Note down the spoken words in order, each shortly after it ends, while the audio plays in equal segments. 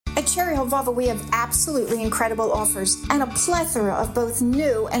Cherry Hill Volvo, we have absolutely incredible offers and a plethora of both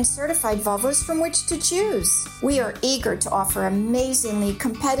new and certified Volvos from which to choose. We are eager to offer amazingly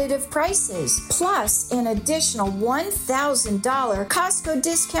competitive prices, plus an additional $1,000 Costco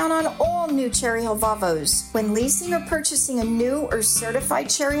discount on all new Cherry Hill Volvos. When leasing or purchasing a new or certified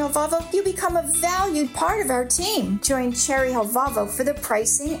Cherry Hill Volvo, you become a valued part of our team. Join Cherry Hill Volvo for the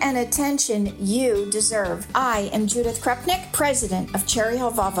pricing and attention you deserve. I am Judith Krupnick, president of Cherry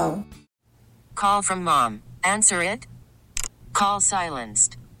Hill Volvo. Call from mom. Answer it. Call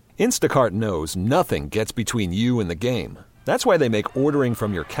silenced. Instacart knows nothing gets between you and the game. That's why they make ordering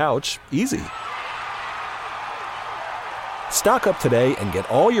from your couch easy. Stock up today and get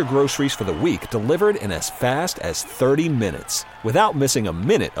all your groceries for the week delivered in as fast as 30 minutes without missing a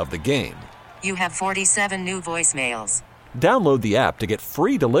minute of the game. You have 47 new voicemails. Download the app to get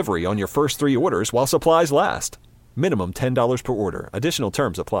free delivery on your first 3 orders while supplies last. Minimum $10 per order. Additional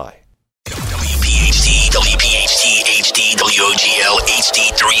terms apply. WPHT HD WOGL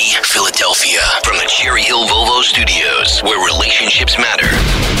HD3 Philadelphia from the Cherry Hill Volvo Studios, where relationships matter.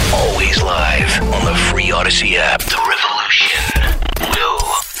 Always live on the free Odyssey app. The revolution will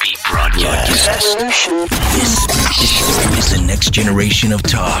be broadcast. This is the next generation of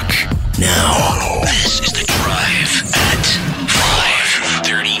talk. Now, this is the Drive at 5.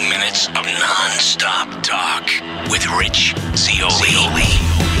 30 minutes of non-stop talk with Rich Zeoli.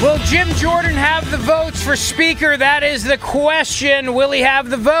 Will Jim Jordan have the votes for Speaker? That is the question. Will he have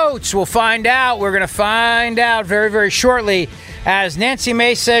the votes? We'll find out. We're going to find out very, very shortly, as Nancy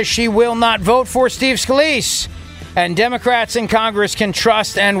Mace says she will not vote for Steve Scalise. And Democrats in Congress can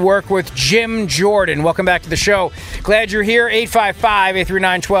trust and work with Jim Jordan. Welcome back to the show. Glad you're here.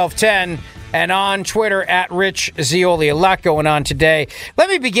 855-839-1210. And on Twitter, at Rich Zeoli. A lot going on today. Let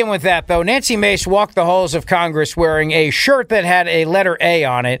me begin with that, though. Nancy Mace walked the halls of Congress wearing a shirt that had a letter A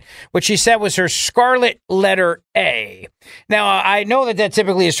on it, which she said was her scarlet letter A. Now, I know that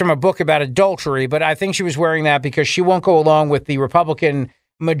typically is from a book about adultery, but I think she was wearing that because she won't go along with the Republican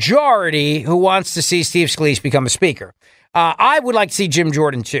majority who wants to see Steve Scalise become a speaker. I would like to see Jim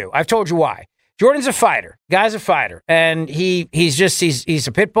Jordan, too. I've told you why. Jordan's a fighter. Guy's a fighter. And he's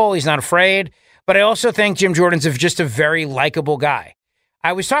a pit bull. He's not afraid. But I also think Jim Jordan's just a very likable guy.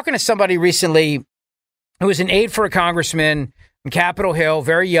 I was talking to somebody recently who was an aide for a congressman in Capitol Hill,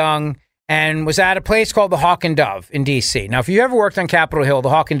 very young, and was at a place called the Hawk and Dove in D.C. Now, if you ever worked on Capitol Hill, the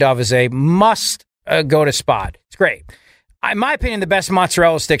Hawk and Dove is a must-go-to spot. It's great. In my opinion, the best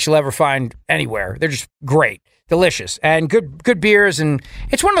mozzarella sticks you'll ever find anywhere. They're just great. Delicious and good beers, and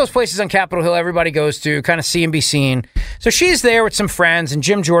it's one of those places on Capitol Hill everybody goes to, kind of see and be seen. So she's there with some friends, and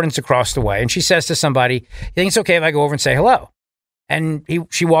Jim Jordan's across the way, and she says to somebody, "You think it's okay if I go over and say hello?" And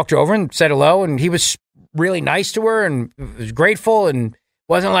she walked over and said hello, and he was really nice to her and was grateful, and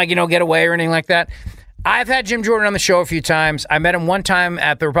wasn't like, get away or anything like that. I've had Jim Jordan on the show a few times. I met him one time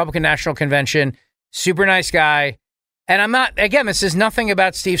at the Republican National Convention. Super nice guy, and I'm not. Again, this is nothing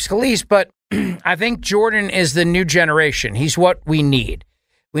about Steve Scalise, but I think Jordan is the new generation. He's what we need.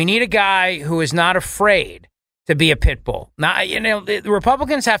 We need a guy who is not afraid to be a pit bull. Now, the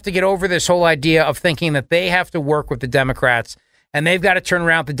Republicans have to get over this whole idea of thinking that they have to work with the Democrats and they've got to turn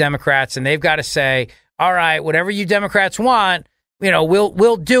around the Democrats and they've got to say, all right, whatever you Democrats want,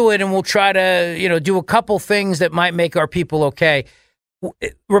 we'll do it and we'll try to, do a couple things that might make our people okay.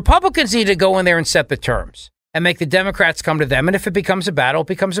 Republicans need to go in there and set the terms and make the Democrats come to them. And if it becomes a battle, it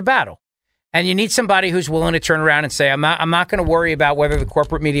becomes a battle. And you need somebody who's willing to turn around and say, I'm not going to worry about whether the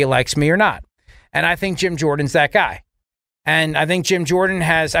corporate media likes me or not. And I think Jim Jordan's that guy. And I think Jim Jordan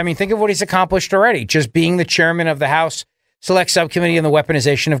think of what he's accomplished already, just being the chairman of the House Select Subcommittee on the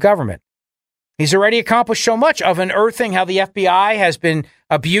Weaponization of Government. He's already accomplished so much of unearthing how the FBI has been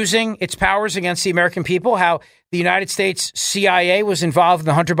abusing its powers against the American people, how the United States CIA was involved in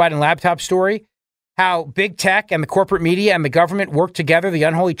the Hunter Biden laptop story, how big tech and the corporate media and the government work together, the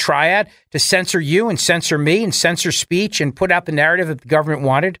unholy triad, to censor you and censor me and censor speech and put out the narrative that the government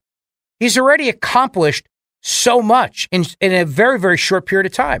wanted. He's already accomplished so much in a very, very short period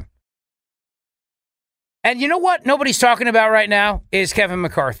of time. And you know what nobody's talking about right now is Kevin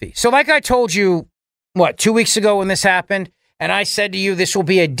McCarthy. So like I told you, 2 weeks ago when this happened, and I said to you, this will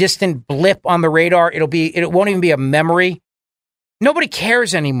be a distant blip on the radar. It won't even be a memory. Nobody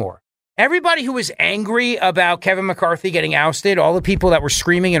cares anymore. Everybody who was angry about Kevin McCarthy getting ousted, all the people that were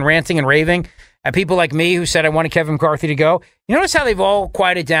screaming and ranting and raving, and people like me who said I wanted Kevin McCarthy to go, you notice how they've all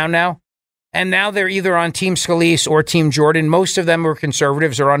quieted down now? And now they're either on Team Scalise or Team Jordan. Most of them were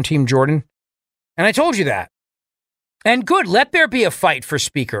conservatives or on Team Jordan. And I told you that. And good, let there be a fight for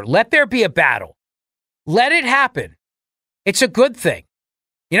Speaker. Let there be a battle. Let it happen. It's a good thing.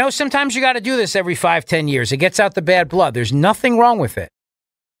 You know, sometimes you got to do this every 5-10 years. It gets out the bad blood. There's nothing wrong with it.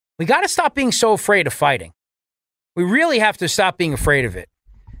 We got to stop being so afraid of fighting. We really have to stop being afraid of it.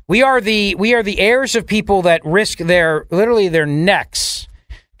 We are the heirs of people that risk their necks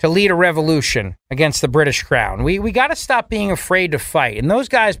to lead a revolution against the British crown. We got to stop being afraid to fight. And those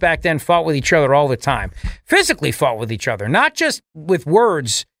guys back then fought with each other all the time. Physically fought with each other, not just with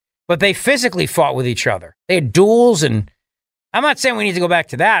words, but they physically fought with each other. They had duels, and I'm not saying we need to go back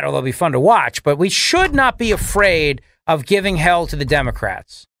to that, although it'll be fun to watch, but we should not be afraid of giving hell to the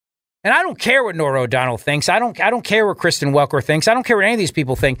Democrats. And I don't care what Norah O'Donnell thinks. I don't care what Kristen Welker thinks. I don't care what any of these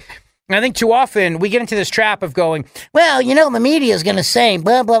people think. And I think too often we get into this trap of going, well, you know, the media is going to say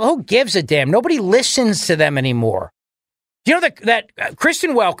blah, blah, blah. Who gives a damn? Nobody listens to them anymore. Do you know that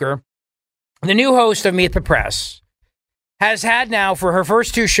Kristen Welker, the new host of Meet the Press, has had now for her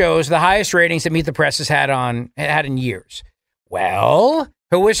first 2 shows the highest ratings that Meet the Press has had in years. Well,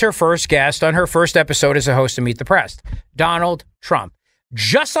 who was her first guest on her first episode as a host of Meet the Press? Donald Trump.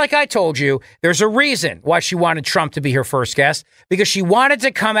 Just like I told you, there's a reason why she wanted Trump to be her first guest, because she wanted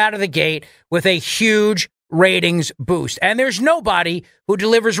to come out of the gate with a huge ratings boost. And there's nobody who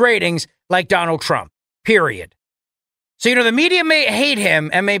delivers ratings like Donald Trump, period. So, you know, the media may hate him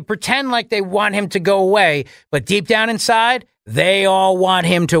and may pretend like they want him to go away, but deep down inside, they all want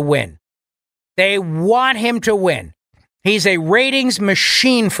him to win. They want him to win. He's a ratings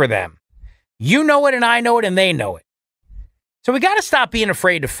machine for them. You know it, and I know it, and they know it. So we got to stop being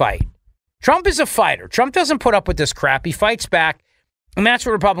afraid to fight. Trump is a fighter. Trump doesn't put up with this crap. He fights back, and that's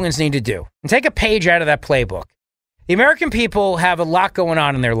what Republicans need to do. And take a page out of that playbook. The American people have a lot going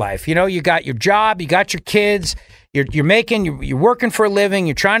on in their life. You know, you got your job, you got your kids, you're working for a living,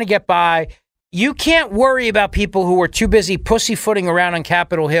 you're trying to get by. You can't worry about people who are too busy pussyfooting around on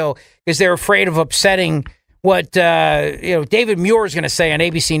Capitol Hill because they're afraid of upsetting what David Muir is going to say on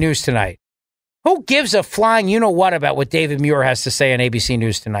ABC News tonight. Who gives a flying you-know-what about what David Muir has to say on ABC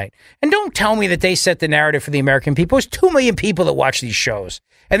News tonight? And don't tell me that they set the narrative for the American people. There's 2 million people that watch these shows,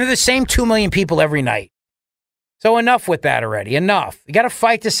 and they're the same 2 million people every night. So enough with that already. Enough. You got to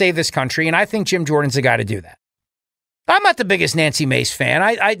fight to save this country, and I think Jim Jordan's the guy to do that. I'm not the biggest Nancy Mace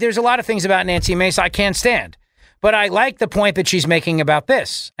fan. There's a lot of things about Nancy Mace I can't stand, but I like the point that she's making about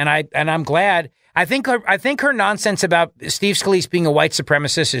this, and I'm glad. I think her nonsense about Steve Scalise being a white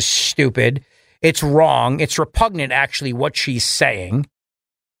supremacist is stupid. It's wrong. It's repugnant, actually, what she's saying.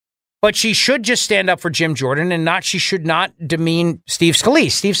 But she should just stand up for Jim Jordan, and she should not demean Steve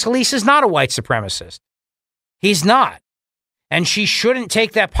Scalise. Steve Scalise is not a white supremacist. He's not. And she shouldn't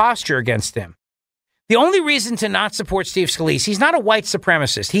take that posture against him. The only reason to not support Steve Scalise, he's not a white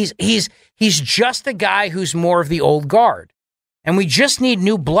supremacist. He's just a guy who's more of the old guard. And we just need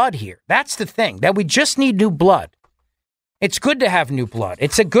new blood here. That's the thing, that we just need new blood. It's good to have new blood.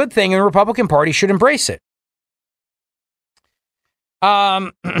 It's a good thing, and the Republican Party should embrace it.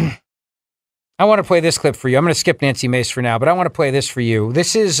 I want to play this clip for you. I'm going to skip Nancy Mace for now, but I want to play this for you.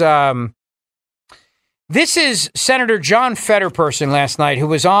 This is Senator John Fetterman last night, who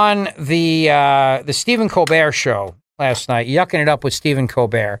was on the Stephen Colbert show last night, yucking it up with Stephen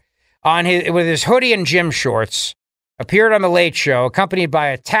Colbert with his hoodie and gym shorts. Appeared on the Late Show, accompanied by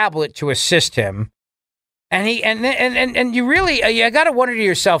a tablet to assist him. And you really, you got to wonder to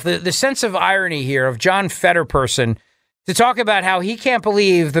yourself, the sense of irony here of John Fetterman to talk about how he can't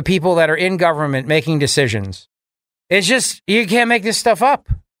believe the people that are in government making decisions. It's just, you can't make this stuff up.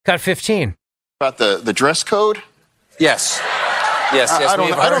 Cut 15. About the dress code? Yes.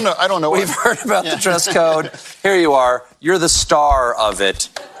 I don't know. We've heard about the dress code. Here you are. You're the star of it.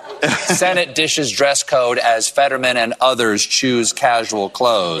 Senate dishes dress code as Fetterman and others choose casual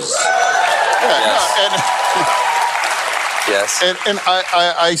clothes. Yes. And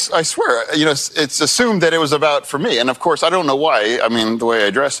I swear, you know, it's assumed that it was about for me. And of course, I don't know why. I mean, the way I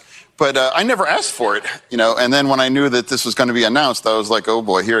dress. But I never asked for it, you know. And then when I knew that this was going to be announced, I was like, oh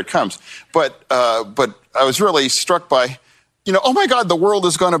boy, here it comes. But I was really struck by, you know, oh my God, the world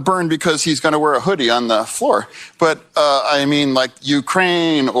is going to burn because he's going to wear a hoodie on the floor. But I mean, like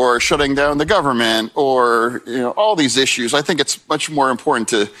Ukraine or shutting down the government or, you know, all these issues. I think it's much more important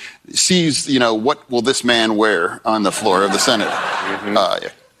to seize, you know, what will this man wear on the floor of the Senate? Yeah.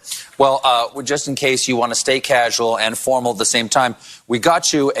 Well, just in case you want to stay casual and formal at the same time, we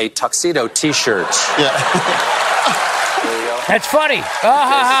got you a tuxedo T-shirt. Yeah. There you go. That's funny.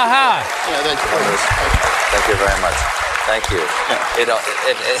 Ha. Yeah, Thank you very much. Thank you. Yeah.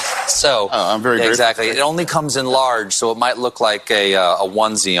 I'm very grateful. Exactly. It only comes in large, so it might look like a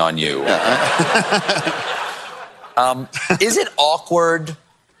onesie on you. Yeah. Is it awkward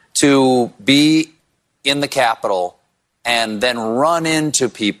to be in the Capitol and then run into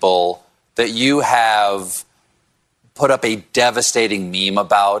people that you have put up a devastating meme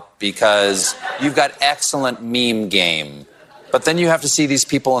about because you've got excellent meme game, but then you have to see these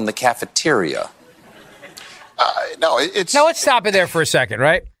people in the cafeteria? Now, let's stop it there for a second,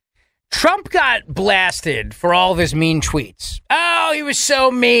 right? Trump got blasted for all of his mean tweets. Oh, he was so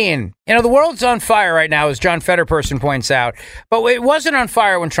mean. The world's on fire right now, as John Fetterman points out. But it wasn't on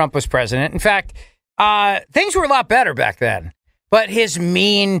fire when Trump was president. In fact, things were a lot better back then. But his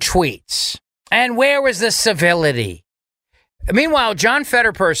mean tweets. And where was the civility? Meanwhile, John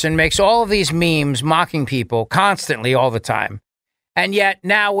Fetterman makes all of these memes mocking people constantly all the time. And yet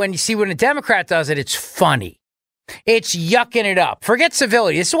now when a Democrat does it, it's funny. It's yucking it up. Forget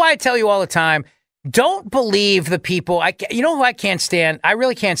civility. This is why I tell you all the time, don't believe the people. You know who I can't stand? I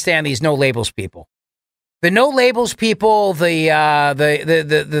really can't stand these no labels people. The no labels people,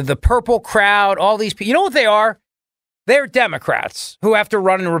 the purple crowd, all these people. You know what they are? They're Democrats who have to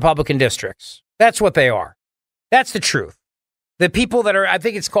run in Republican districts. That's what they are. That's the truth. The people that are, I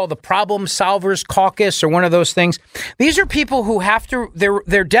think it's called the Problem Solvers Caucus or one of those things. These are people who have to,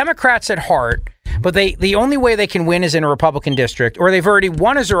 they're Democrats at heart, but the only way they can win is in a Republican district, or they've already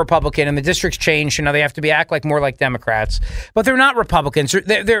won as a Republican and the district's changed, and now they have to act like more like Democrats. But they're not Republicans.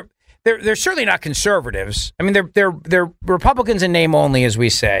 They're certainly not conservatives. I mean, they're Republicans in name only, as we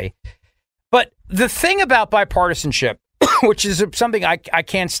say. But the thing about bipartisanship, which is something I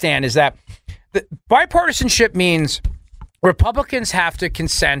can't stand, is that bipartisanship means Republicans have to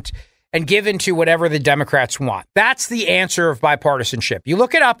consent and give into whatever the Democrats want. That's the answer of bipartisanship. You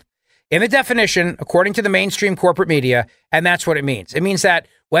look it up in the definition, according to the mainstream corporate media, and that's what it means. It means that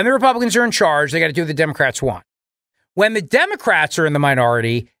when the Republicans are in charge, they got to do what the Democrats want. When the Democrats are in the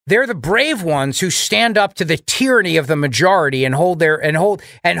minority, they're the brave ones who stand up to the tyranny of the majority and hold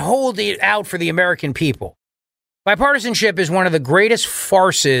it out for the American people. Bipartisanship is one of the greatest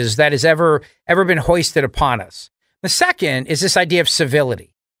farces that has ever been hoisted upon us. The second is this idea of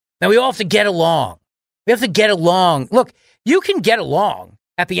civility. Now, we all have to get along. We have to get along. Look, you can get along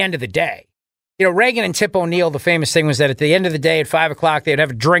at the end of the day. Reagan and Tip O'Neill, the famous thing was that at the end of the day at 5 o'clock, they'd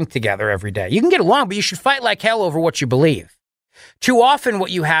have a drink together every day. You can get along, but you should fight like hell over what you believe. Too often what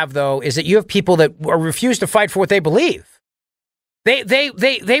you have, though, is that you have people that refuse to fight for what they believe. They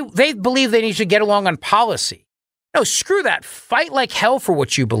believe they need to get along on policy. No, screw that. Fight like hell for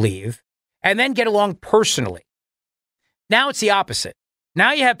what you believe and then get along personally. Now it's the opposite.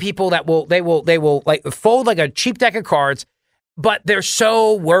 Now you have people that will like fold like a cheap deck of cards, but they're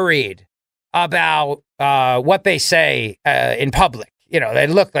so worried about what they say in public. They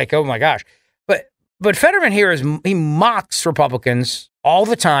look like, oh my gosh. But Fetterman here he mocks Republicans all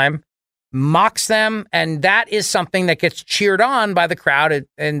the time, mocks them, and that is something that gets cheered on by the crowd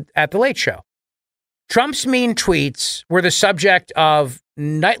at the Late Show. Trump's mean tweets were the subject of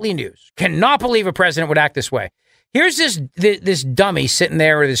nightly news. Cannot believe a president would act this way. Here's this dummy sitting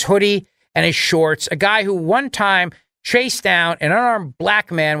there with his hoodie and his shorts, a guy who one time chased down an unarmed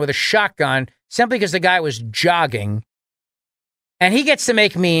black man with a shotgun simply because the guy was jogging. And he gets to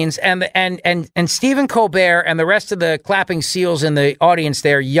make memes, and Stephen Colbert and the rest of the clapping seals in the audience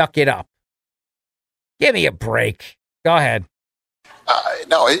there yuck it up. Give me a break. Go ahead.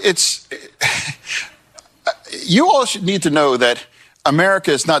 No, it's you all should need to know that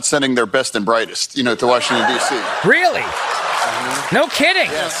America is not sending their best and brightest, to Washington, D.C. Really? Mm-hmm. No kidding.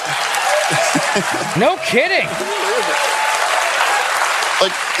 Yes. No kidding.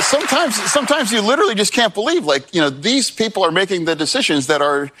 Like sometimes you literally just can't believe, these people are making the decisions that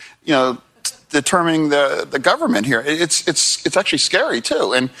are, determining the government here. It's actually scary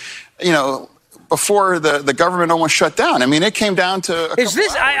too. And, before the government almost shut down. I mean, it came down to.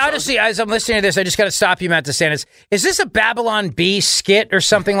 I honestly, as I'm listening to this, I just got to stop you, Matt DeSantis. Is this a Babylon Bee skit or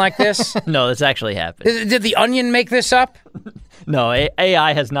something like this? No, this actually happened. Did the Onion make this up? No,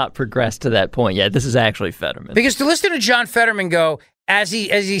 AI has not progressed to that point yet. This is actually Fetterman. Because to listen to John Fetterman go, as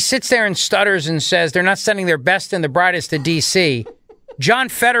he sits there and stutters and says they're not sending their best and the brightest to D.C., John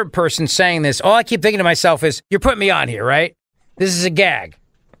Fetterman saying this, all I keep thinking to myself is, you're putting me on here, right? This is a gag.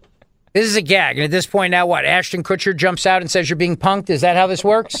 This is a gag. And at this point now, what? Ashton Kutcher jumps out and says you're being punked? Is that how this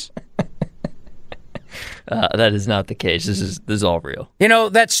works? That is not the case. This is all real.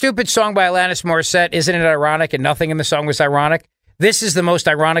 That stupid song by Alanis Morissette, isn't it ironic? And nothing in the song was ironic. This is the most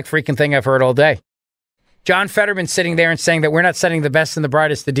ironic freaking thing I've heard all day. John Fetterman sitting there and saying that we're not sending the best and the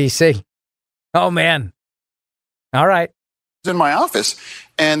brightest to D.C. Oh, man. All right. In my office,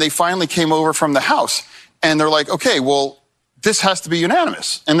 and they finally came over from the House, and they're like, okay, well, this has to be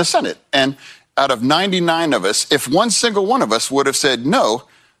unanimous in the Senate. And out of 99 of us, if one single one of us would have said no,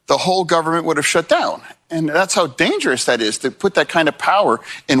 the whole government would have shut down. And that's how dangerous that is, to put that kind of power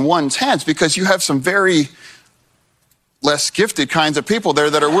in one's hands, because you have some very less gifted kinds of people there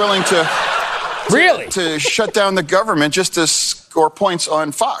that are willing to shut down the government just to score points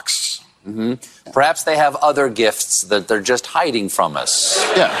on Fox. Mm-hmm. Perhaps they have other gifts that they're just hiding from us.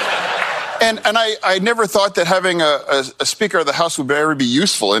 Yeah. And I never thought that having a Speaker of the House would ever be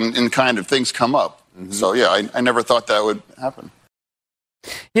useful in kind of things come up. Mm-hmm. So, yeah, I never thought that would happen.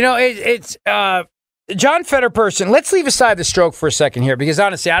 You know, it's John Fetterperson. Let's leave aside the stroke for a second here, because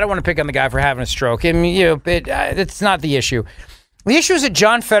honestly, I don't want to pick on the guy for having a stroke. I mean, it's not the issue. The issue is that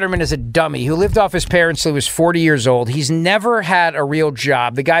John Fetterman is a dummy who lived off his parents till he was 40 years old. He's never had a real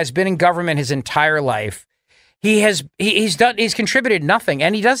job. The guy's been in government his entire life. He's contributed nothing,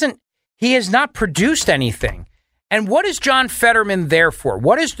 and he has not produced anything. And what is John Fetterman there for?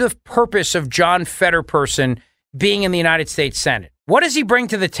 What is the purpose of John Fetterperson being in the United States Senate? What does he bring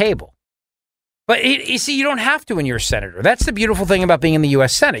to the table? But you see, you don't have to when you're a senator. That's the beautiful thing about being in the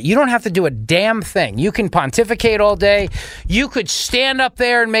U.S. Senate. You don't have to do a damn thing. You can pontificate all day. You could stand up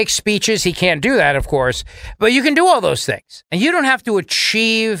there and make speeches. He can't do that, of course. But you can do all those things. And you don't have to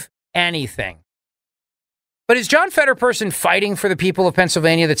achieve anything. But is John Fetterperson fighting for the people of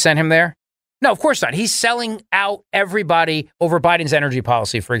Pennsylvania that sent him there? No, of course not. He's selling out everybody over Biden's energy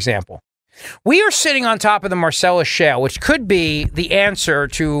policy, for example. We are sitting on top of the Marcellus Shale, which could be the answer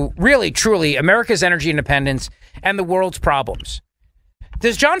to really, truly America's energy independence and the world's problems.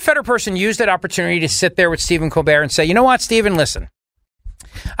 Does John Fetterperson use that opportunity to sit there with Stephen Colbert and say, you know what, Stephen, listen,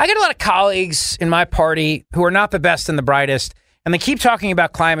 I got a lot of colleagues in my party who are not the best and the brightest, and they keep talking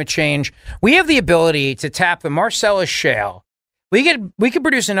about climate change. We have the ability to tap the Marcellus Shale. We could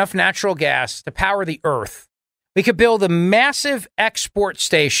produce enough natural gas to power the earth. We could build a massive export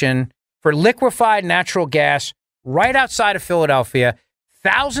station for liquefied natural gas right outside of Philadelphia,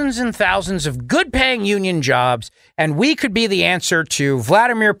 thousands and thousands of good-paying union jobs, and we could be the answer to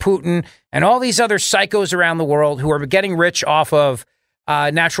Vladimir Putin and all these other psychos around the world who are getting rich off of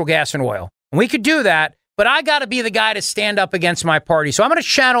natural gas and oil. And we could do that, but I got to be the guy to stand up against my party. So I'm going to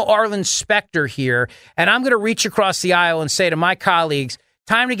channel Arlen Specter here, and I'm going to reach across the aisle and say to my colleagues,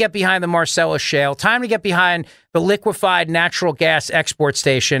 time to get behind the Marcellus Shale, time to get behind the liquefied natural gas export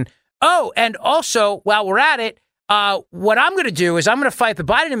station. Oh, and also, while we're at it, what I'm going to do is I'm going to fight the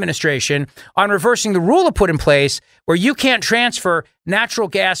Biden administration on reversing the rule it put in place where you can't transfer natural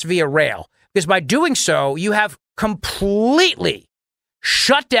gas via rail. Because by doing so, you have completely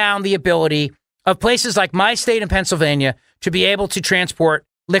shut down the ability of places like my state in Pennsylvania to be able to transport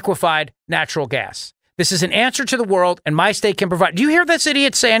liquefied natural gas. This is an answer to the world, and my state can provide. Do you hear this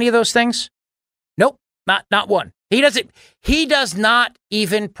idiot say any of those things? Nope, not one. He does not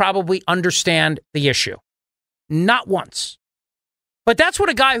even probably understand the issue. Not once. But that's what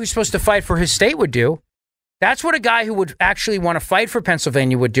a guy who's supposed to fight for his state would do. That's what a guy who would actually want to fight for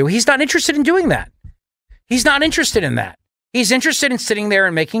Pennsylvania would do. He's not interested in doing that. He's not interested in that. He's interested in sitting there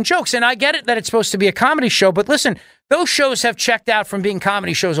and making jokes. And I get it that it's supposed to be a comedy show, but listen, those shows have checked out from being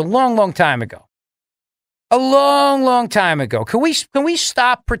comedy shows a long, long time ago. A long, long time ago. Can we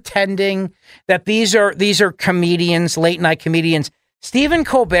stop pretending that these are comedians, late night comedians? Stephen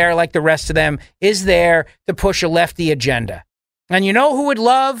Colbert, like the rest of them, is there to push a lefty agenda. And you know who would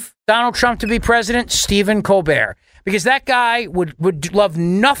love Donald Trump to be president? Stephen Colbert. Because that guy would love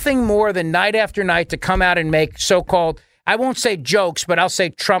nothing more than night after night to come out and make so-called, I won't say jokes, but I'll say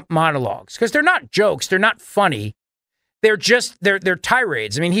Trump monologues. Because they're not jokes. They're not funny. They're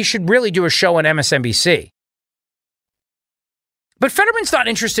tirades. I mean, he should really do a show on MSNBC. But Fetterman's not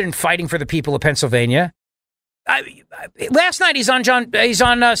interested in fighting for the people of Pennsylvania. Last night he's on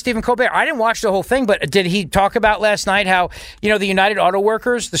Stephen Colbert. I didn't watch the whole thing, but did he talk about last night how, the United Auto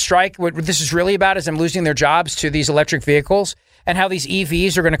Workers, the strike, what this is really about is them losing their jobs to these electric vehicles and how these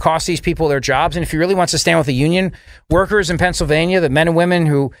EVs are going to cost these people their jobs. And if he really wants to stand with the union workers in Pennsylvania, the men and women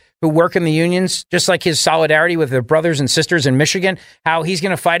who work in the unions, just like his solidarity with their brothers and sisters in Michigan, how he's going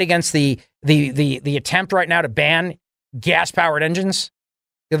to fight against the attempt right now to ban gas-powered engines,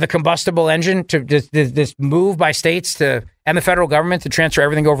 the combustible engine, to this move by states and the federal government to transfer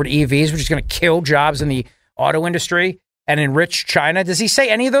everything over to EVs, which is going to kill jobs in the auto industry and enrich China. Does he say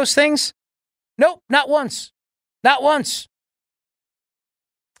any of those things? Nope, not once. Not once.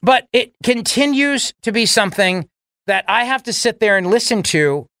 But it continues to be something that I have to sit there and listen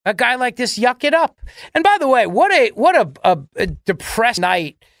to a guy like this yuck it up. And by the way, what a depressed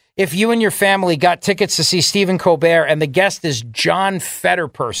night if you and your family got tickets to see Stephen Colbert and the guest is John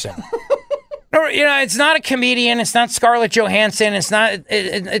Fetterperson. It's not a comedian. It's not Scarlett Johansson. It's not.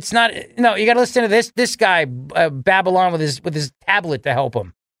 No, you got to listen to this guy babble on with his tablet to help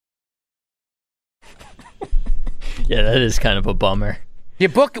him. Yeah, that is kind of a bummer. You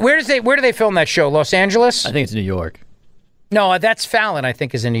book. Where do they film that show? Los Angeles? I think it's New York. No, that's Fallon. I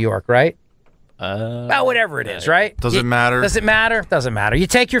think is in New York, right? Well, whatever it is, right? Does it matter? Does it matter? Doesn't matter. You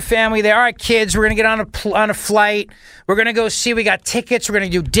take your family there. All right, kids, we're going to get on a flight. We're going to go see. We got tickets. We're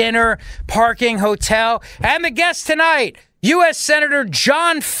going to do dinner, parking, hotel. And the guest tonight, U.S. Senator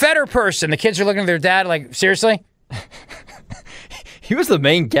John Fetterman. The kids are looking at their dad like, seriously? He was the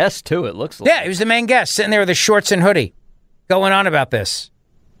main guest, too, it looks like. Yeah, he was the main guest, sitting there with his shorts and hoodie, going on about this.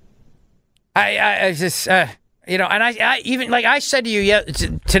 I just... and I even like I said to you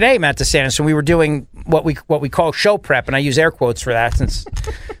today, Matt DeSantis, when we were doing what we call show prep, and I use air quotes for that since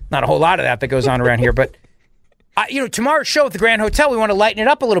not a whole lot of that goes on around here. But tomorrow's show at the Grand Hotel, we want to lighten it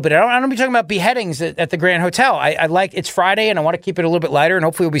up a little bit. I don't be talking about beheadings at the Grand Hotel. I like it's Friday, and I want to keep it a little bit lighter, and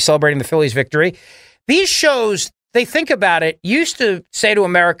hopefully we'll be celebrating the Phillies' victory. These shows, they think about it. Used to say to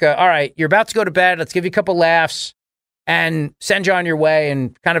America, "All right, you're about to go to bed. Let's give you a couple laughs and send you on your way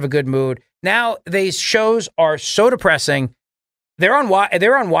in kind of a good mood." Now, these shows are so depressing. They're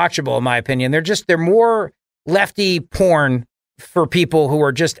unwatchable, in my opinion. They're more lefty porn for people who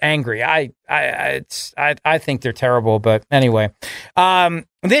are just angry. I think they're terrible. But anyway,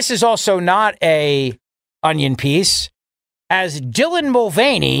 this is also not a onion piece, as Dylan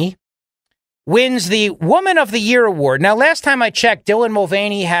Mulvaney wins the Woman of the Year award. Now, last time I checked, Dylan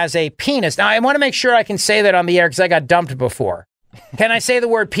Mulvaney has a penis. Now, I want to make sure I can say that on the air because I got dumped before. Can I say the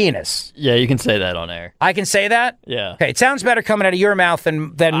word penis? Yeah, you can say that on air. I can say that? Yeah. Okay, it sounds better coming out of your mouth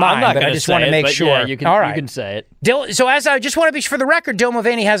than mine, but I just want to make sure. Yeah, you can, all right. You can say it. So as I just want to be for the record, Dylan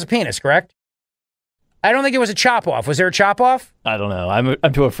Mulvaney has a penis, correct? I don't think it was a chop-off. Was there a chop-off? I don't know.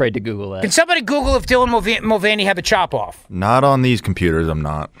 I'm too afraid to Google that. Can somebody Google if Dylan Mulvaney had a chop-off? Not on these computers, I'm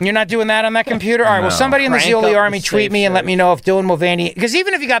not. You're not doing that on that computer? All right, No. well, somebody in the Crank Zeoli up Army the tweet safe me and let search. me know if Dylan Mulvaney... Because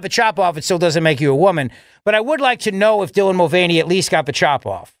even if you got the chop-off, it still doesn't make you a woman. But I would like to know if Dylan Mulvaney at least got the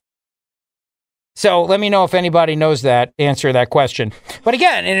chop-off. So let me know if anybody knows that, answer that question. But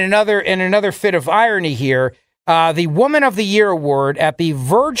again, in another fit of irony here, the Woman of the Year award at the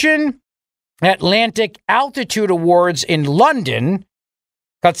Virgin Atlantic Altitude Awards in London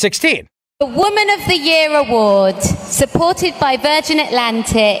got 16. The Woman of the Year award, supported by Virgin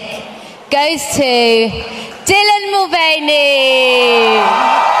Atlantic, goes to Dylan Mulvaney.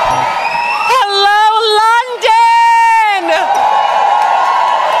 Hello, London!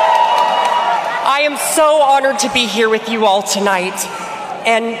 I am so honored to be here with you all tonight.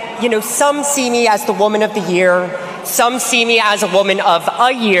 And, some see me as the Woman of the Year. Some see me as a Woman of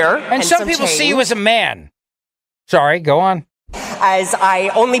a Year. And some people see you as a man. Sorry, go on. As I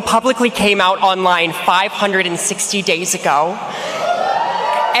only publicly came out online 560 days ago.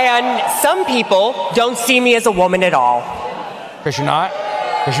 And some people don't see me as a woman at all. Because you're not?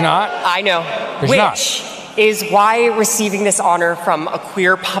 Because you're not? I know. Which is why receiving this honor from a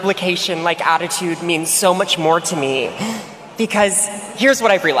queer publication like Attitude means so much more to me. Because here's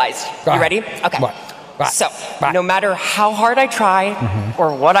what I've realized. You ready? Okay. What? So, no matter how hard I try,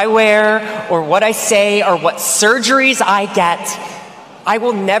 or what I wear, or what I say, or what surgeries I get, I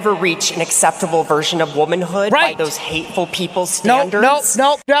will never reach an acceptable version of womanhood by those hateful people's standards.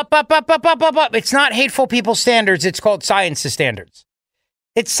 No. It's not hateful people's standards. It's called science's standards.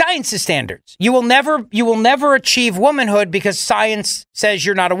 It's science's standards. You will never achieve womanhood because science says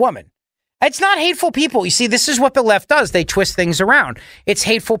you're not a woman. It's not hateful people. You see, this is what the left does. They twist things around. It's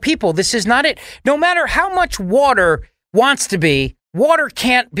hateful people. This is not it. No matter how much water wants to be, water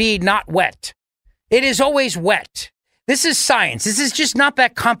can't be not wet. It is always wet. This is science. This is just not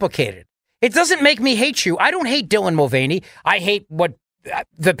that complicated. It doesn't make me hate you. I don't hate Dylan Mulvaney. I hate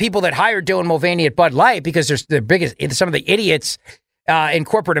the people that hired Dylan Mulvaney at Bud Light because they're some of the idiots in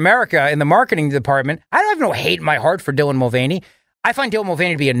corporate America in the marketing department. I don't have no hate in my heart for Dylan Mulvaney. I find Dylan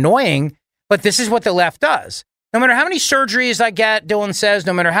Mulvaney to be annoying. But this is what the left does. No matter how many surgeries I get, Dylan says,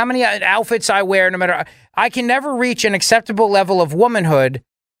 no matter how many outfits I wear, I can never reach an acceptable level of womanhood,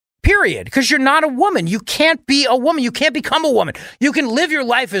 period. Because you're not a woman. You can't be a woman. You can't become a woman. You can live your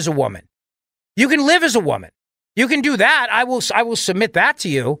life as a woman. You can live as a woman. You can do that. I will submit that to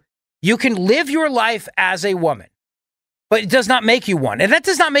you. You can live your life as a woman. But it does not make you one. And that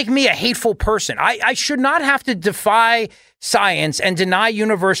does not make me a hateful person. I should not have to defy science and deny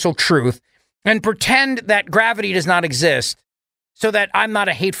universal truth and pretend that gravity does not exist so that I'm not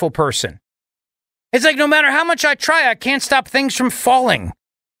a hateful person. It's like no matter how much I try, I can't stop things from falling.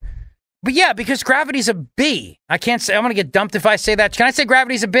 But yeah, because gravity's a B. I can't say, I'm going to get dumped if I say that. Can I say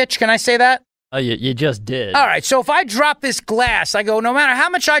gravity's a bitch? Can I say that? Oh, you just did. All right, so if I drop this glass, I go, no matter how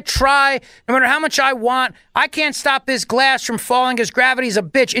much I try, no matter how much I want, I can't stop this glass from falling because gravity's a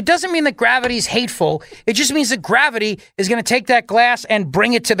bitch. It doesn't mean that gravity's hateful. It just means that gravity is going to take that glass and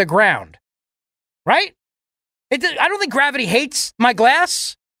bring it to the ground. Right? I don't think gravity hates my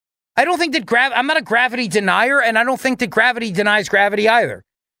glass. I don't think that I'm not a gravity denier, and I don't think that gravity denies gravity either.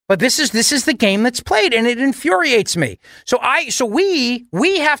 But this is the game that's played, and it infuriates me. So we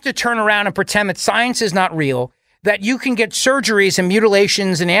have to turn around and pretend that science is not real, that you can get surgeries and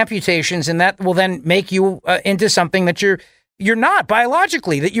mutilations and amputations, and that will then make you into something that you're not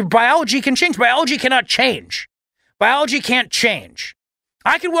biologically, that your biology can change. Biology cannot change. Biology can't change.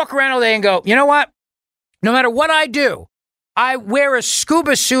 I could walk around all day and go, you know what? No matter what I do, I wear a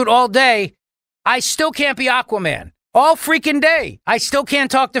scuba suit all day, I still can't be Aquaman. All freaking day. I still can't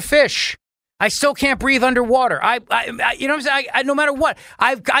talk to fish. I still can't breathe underwater. You know what I'm saying? No matter what,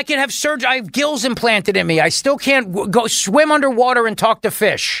 I can have surgery. I have gills implanted in me. I still can't go swim underwater and talk to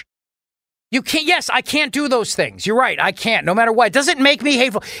fish. You can't. Yes, I can't do those things. You're right. I can't. No matter what. It doesn't make me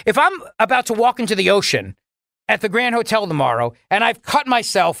hateful. If I'm about to walk into the ocean at the Grand Hotel tomorrow, and I've cut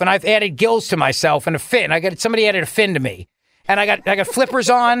myself, and I've added gills to myself and a fin. Somebody added a fin to me, and I got flippers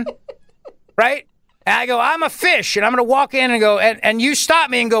on, right? And I go, I'm a fish, and I'm going to walk in and go, and you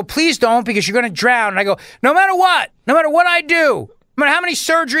stop me and go, please don't, because you're going to drown. And I go, no matter what I do, no matter how many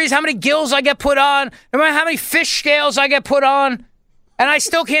surgeries, how many gills I get put on, no matter how many fish scales I get put on, and I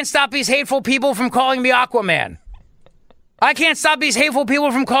still can't stop these hateful people from calling me Aquaman. I can't stop these hateful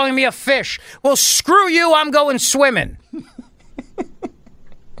people from calling me a fish. Well, screw you, I'm going swimming.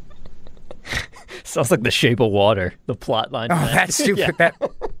 Sounds like The Shape of Water, the plot line. Oh, that's stupid. Yeah.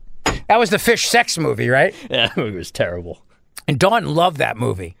 That was the fish sex movie, right? Yeah, it was terrible. And Dawn loved that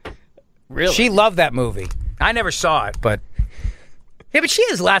movie. Really? She loved that movie. I never saw it, but... Yeah, but she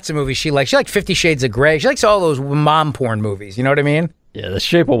has lots of movies she likes. She likes 50 Shades of Grey. She likes all those mom porn movies. You know what I mean? Yeah, The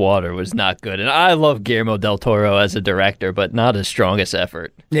Shape of Water was not good. And I love Guillermo del Toro as a director, but not his strongest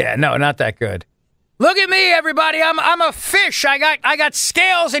effort. Yeah, no, not that good. Look at me, everybody. I'm a fish. I got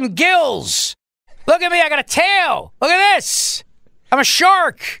scales and gills. Look at me. I got a tail. Look at this. I'm a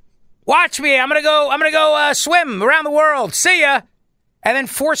shark. Watch me. I'm gonna go swim around the world. See ya. And then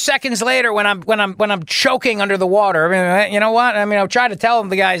 4 seconds later, when I'm choking under the water, I mean, you know what? I mean, I'll try to tell him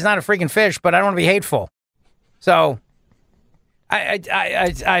the guy is not a freaking fish, but I don't want to be hateful. So I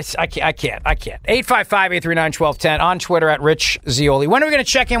can't. 855-839-1210 on Twitter at Rich Zioli. When are we going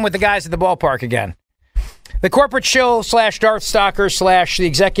to check in with the guys at the ballpark again? The corporate shill / Darth Stalker / the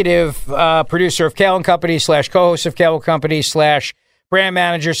executive producer of Kale & Company / co-host of Kale & Company / brand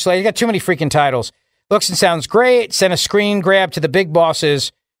manager. You got too many freaking titles. Looks and sounds great. Send a screen grab to the big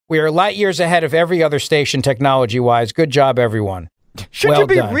bosses. We are light years ahead of every other station technology-wise. Good job, everyone. Should you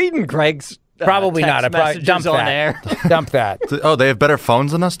be reading Greg's probably not. I probably dump on that. Air. Dump that. Oh, they have better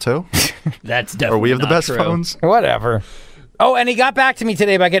phones than us too? That's definitely Or we have the not best true. phones? Whatever. Oh, and he got back to me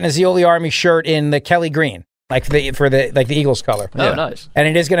today by getting a Zioli Army shirt in the Kelly green, like the Eagles color. Oh, nice. And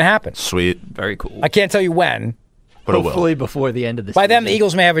it is going to happen. Sweet. Very cool. I can't tell you when. But hopefully before the end of the By season. then, the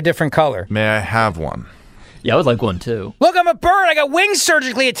Eagles may have a different color. May I have one? Yeah, I would like one too. Look, I'm a bird. I got wings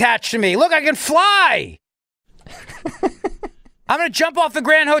surgically attached to me. Look, I can fly. I'm going to jump off the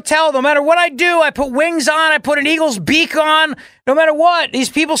Grand Hotel. No matter what I do, I put wings on. I put an eagle's beak on. No matter what, these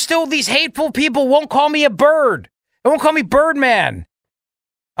hateful people won't call me a bird. They won't call me Birdman.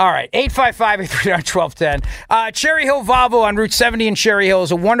 All right, 855-839-1210. Cherry Hill Volvo on Route 70 in Cherry Hill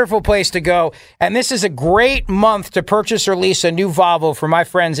is a wonderful place to go, and this is a great month to purchase or lease a new Volvo for my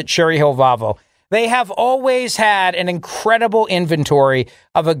friends at Cherry Hill Volvo. They have always had an incredible inventory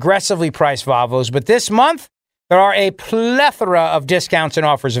of aggressively priced Volvos, but this month, there are a plethora of discounts and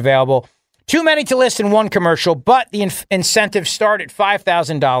offers available. Too many to list in one commercial, but the incentives start at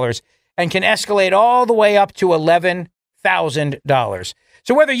 $5,000 and can escalate all the way up to $11,000.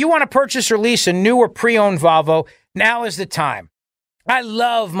 So whether you want to purchase or lease a new or pre-owned Volvo, now is the time. I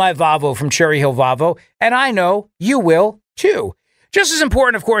love my Volvo from Cherry Hill Volvo, and I know you will too. Just as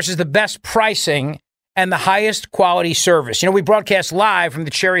important, of course, is the best pricing and the highest quality service. You know, we broadcast live from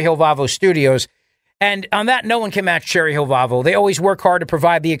the Cherry Hill Volvo studios, and on that, no one can match Cherry Hill Volvo. They always work hard to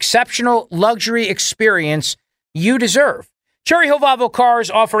provide the exceptional luxury experience you deserve. Cherry Hill Volvo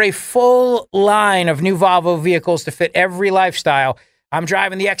cars offer a full line of new Volvo vehicles to fit every lifestyle. I'm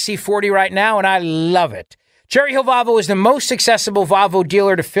driving the XC40 right now, and I love it. Cherry Hill Volvo is the most accessible Volvo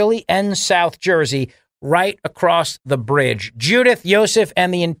dealer to Philly and South Jersey, right across the bridge. Judith, Yosef,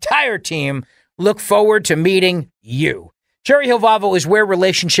 and the entire team look forward to meeting you. Cherry Hill Volvo is where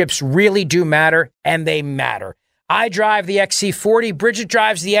relationships really do matter, and they matter. I drive the XC40. Bridget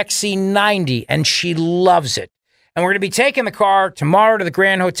drives the XC90, and she loves it. And we're going to be taking the car tomorrow to the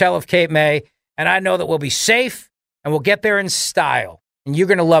Grand Hotel of Cape May, and I know that we'll be safe, and we'll get there in style. And you're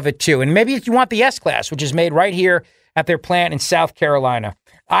going to love it, too. And maybe if you want the S-Class, which is made right here at their plant in South Carolina.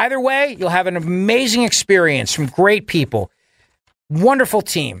 Either way, you'll have an amazing experience from great people. Wonderful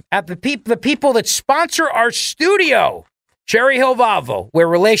team. At the people that sponsor our studio, Cherry Hill Volvo, where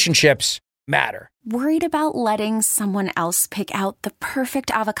relationships matter. Worried about letting someone else pick out the perfect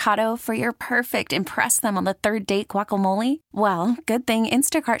avocado for your perfect impress them on the third date guacamole? Well, good thing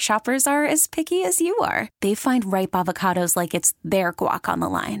Instacart shoppers are as picky as you are. They find ripe avocados like it's their guac on the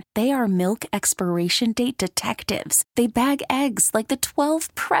line. They are milk expiration date detectives. They bag eggs like the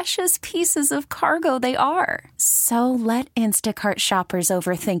 12 precious pieces of cargo they are. So let Instacart shoppers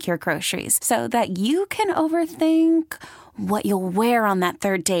overthink your groceries so that you can overthink what you'll wear on that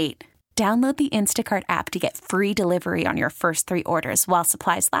third date. Download the Instacart app to get free delivery on your first 3 orders while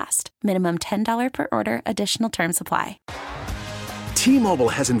supplies last. Minimum $10 per order. Additional terms apply. T-Mobile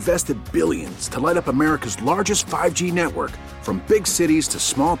has invested billions to light up America's largest 5G network, from big cities to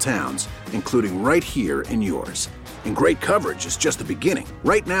small towns, including right here in yours. And great coverage is just the beginning.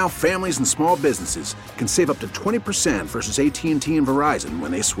 Right now, families and small businesses can save up to 20% versus AT&T and Verizon when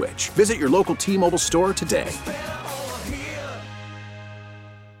they switch. Visit your local T-Mobile store today.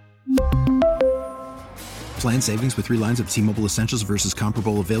 Plan savings with 3 lines of T-Mobile Essentials versus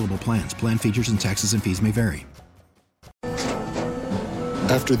comparable available plans. Plan features and taxes and fees may vary.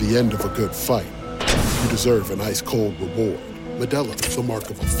 After the end of a good fight, you deserve an ice-cold reward. Modelo is the mark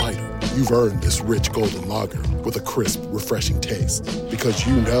of a fighter. You've earned this rich golden lager with a crisp, refreshing taste. Because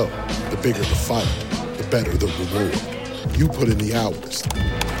you know, the bigger the fight, the better the reward. You put in the hours,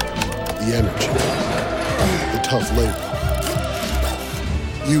 the energy, the tough labor.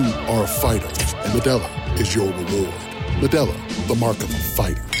 You are a fighter, and Modelo is your reward. Modelo, the mark of a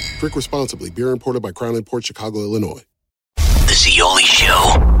fighter. Drink responsibly. Beer imported by Crown Imports, Chicago, Illinois. The Zioli Show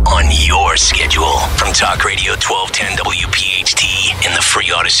on your schedule from Talk Radio 1210 WPHT in the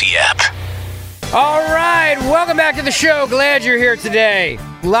free Odyssey app. All right, welcome back to the show. Glad you're here today.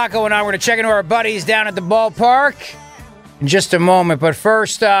 A lot going on. We're going to check into our buddies down at the ballpark in just a moment. But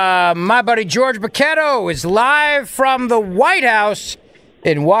first, my buddy George Bachetto is live from the White House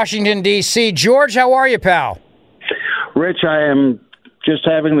in Washington, D.C. George, how are you, pal? Rich, I am just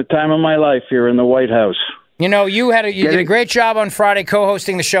having the time of my life here in the White House. You know, you did a great job on Friday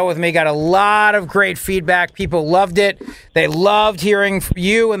co-hosting the show with me. Got a lot of great feedback. People loved it. They loved hearing from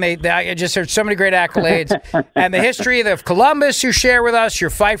you, and I just heard so many great accolades. And the history of Columbus you share with us, your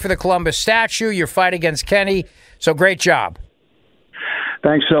fight for the Columbus statue, your fight against Kenny. So great job.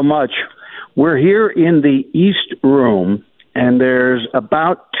 Thanks so much. We're here in the East Room, and there's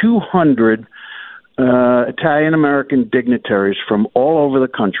about 200 Italian-American dignitaries from all over the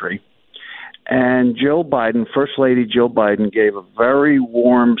country. And Jill Biden, First Lady Jill Biden, gave a very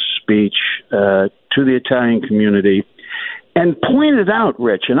warm speech to the Italian community and pointed out,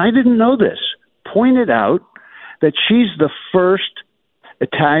 Rich, and I didn't know this, pointed out that she's the first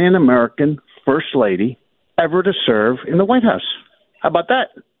Italian-American First Lady ever to serve in the White House. How about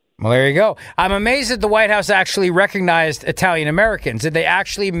that? Well, there you go. I'm amazed that the White House actually recognized Italian-Americans. Did they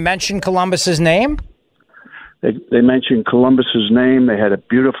actually mention Columbus's name? They mentioned Columbus's name. They had a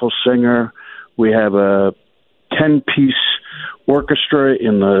beautiful singer. We have a 10-piece orchestra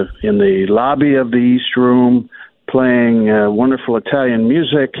in the lobby of the East Room playing wonderful Italian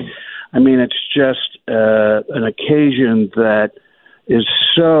music. I mean, it's just an occasion that is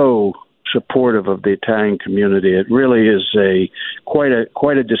so supportive of the Italian community. It really is quite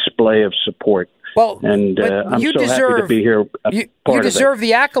a display of support. Well, and I'm so happy to be here. You deserve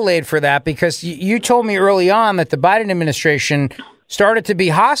the accolade for that, because you told me early on that the Biden administration started to be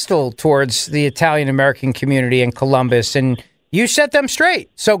hostile towards the Italian-American community in Columbus, and you set them straight.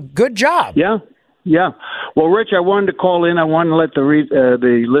 So good job. Yeah. Well, Rich, I wanted to call in. I wanted to let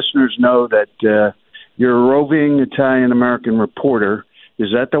the listeners know that your roving Italian-American reporter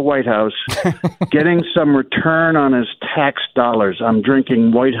is at the White House getting some return on his tax dollars. I'm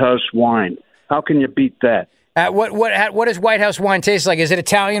drinking White House wine. How can you beat that? What does White House wine taste like? Is it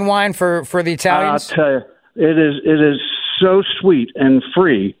Italian wine for the Italians? I'll tell you, it is so sweet and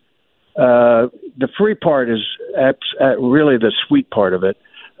free. The free part is really the sweet part of it.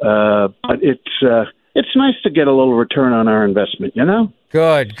 But it's nice to get a little return on our investment, you know?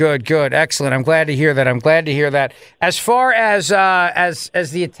 Good. Excellent. I'm glad to hear that. As far as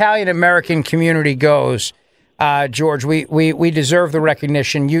the Italian-American community goes, George, we deserve the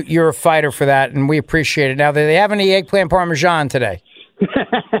recognition. You're a fighter for that, and we appreciate it. Now, do they have any eggplant parmesan today?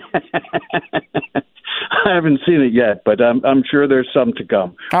 I haven't seen it yet, but I'm sure there's some to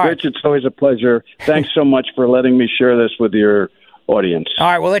come. All right. Rich, it's always a pleasure. Thanks so much for letting me share this with your audience. All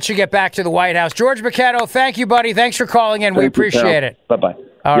right, we'll let you get back to the White House. George Bachetto, thank you, buddy. Thanks for calling in. We appreciate it. Bye-bye.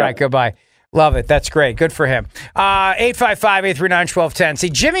 All right, goodbye. Love it. That's great. Good for him. 855-839-1210. See,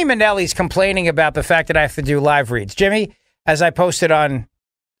 Jimmy Manelli's complaining about the fact that I have to do live reads. Jimmy, as I posted on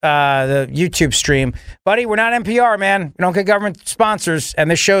the YouTube stream, buddy, we're not NPR, man. We don't get government sponsors, and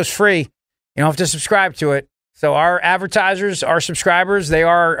this show's free. You don't have to subscribe to it. So our advertisers, our subscribers, they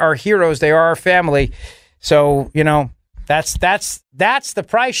are our heroes. They are our family. So, that's the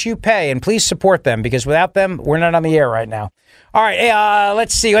price you pay, and please support them, because without them, we're not on the air right now. All right, hey,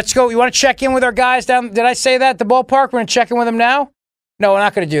 let's see. Let's go. You want to check in with our guys down? Did I say that at the ballpark? We're going to check in with them now? No, we're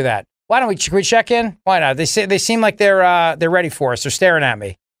not going to do that. Why don't we? Can we check in? Why not? They seem like they're ready for us. They're staring at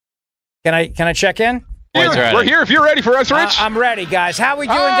me. Can I check in? We're here if you're ready for us, Rich. I'm ready, guys. How we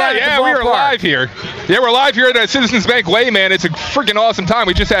doing down at the ballpark? Yeah, we are live here. Yeah, we're live here at Citizens Bank Way, man. It's a freaking awesome time.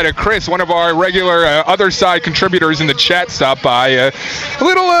 We just had Chris, one of our regular other side contributors in the chat, stop by. A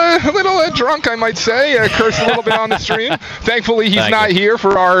little drunk, I might say. Cursed a little bit on the stream. Thankfully, he's not here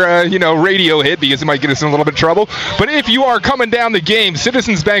for our radio hit, because it might get us in a little bit of trouble. But if you are coming down the game,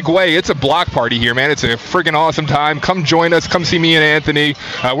 Citizens Bank Way, it's a block party here, man. It's a freaking awesome time. Come join us. Come see me and Anthony.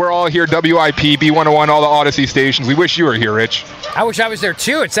 We're all here. WIP, B101, all the Odyssey stations. We wish you were here, Rich. I wish I was there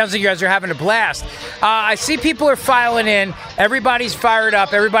too. It sounds like you guys are having a blast. I see people are filing in. Everybody's fired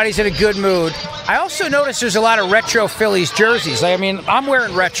up. Everybody's in a good mood. I also noticed there's a lot of retro Phillies jerseys. I'm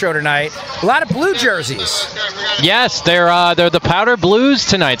wearing retro tonight. A lot of blue jerseys. Yes, they're the powder blues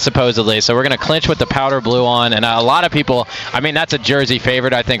tonight, supposedly. So we're going to clinch with the powder blue on. And a lot of people, that's a jersey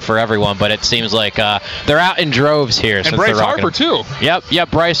favorite, I think, for everyone. But it seems like they're out in droves here. And Bryce Harper, too.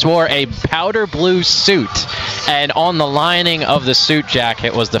 Yep. Bryce wore a powder blue suit. And on the lining of the suit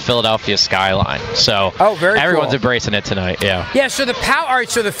jacket was the Philadelphia skyline. So everyone's embracing it tonight. Yeah. So the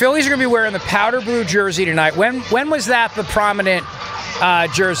the Phillies are going to be wearing the powder blue jersey tonight. When was that the prominent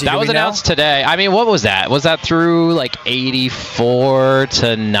jersey? That was announced today. What was that? Was that through 84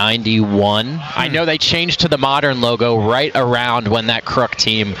 to 91? I know they changed to the modern logo right around when that Crook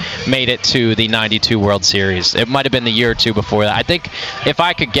team made it to the 92 World Series. It might have been the year or two before that. I think, if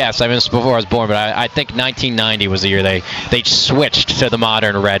I could guess, this was before I was born, but I think 1990 was the year they switched to the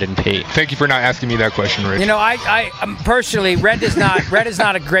modern red and pea. Thank you for not asking me that question, Rich. I personally, red is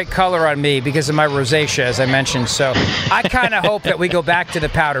not a great color on me because of my rosacea, as I mentioned. So I kind of hope that we go back to the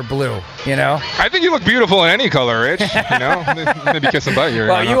powder blue. I think you look beautiful in any color, Rich. Maybe kiss and butt here.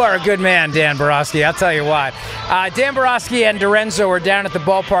 Well, you are a good man, Dan Borowski. I'll tell you what. Dan Borowski and Dorenzo are down at the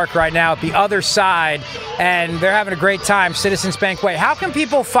ballpark right now at the other side, and they're having a great time. Citizens Bank Way. How can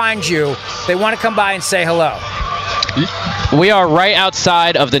people find you? They want to come by and say hello. We are right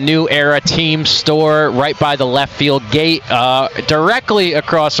outside of the New Era Team store, right by the left field gate, directly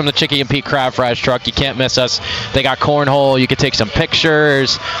across from the Chicky and Pete Crab Fries truck. You can't miss us. They got cornhole. You can take some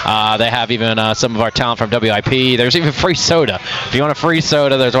pictures. They have even some of our talent from WIP. There's even free soda. If you want a free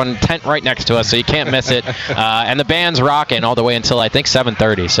soda, there's one tent right next to us, so you can't miss it. And the band's rocking all the way until, I think,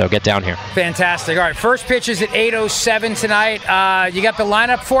 7:30, so get down here. Fantastic. All right, first pitch is at 8:07 tonight. You got the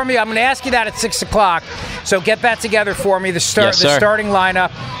lineup for me? I'm going to ask you that at 6 o'clock, so get that together for me, the starting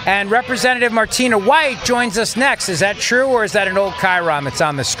lineup. And Representative Martina White joins us next. Is that true, or is that an old Chiron that's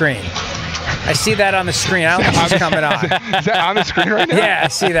on the screen? I see that on the screen. I don't think she's coming on. Is that on the screen right now? Yeah, I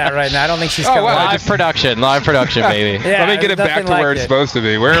see that right now. I don't think she's coming on. Live production, baby. Let me get it back to where it's supposed to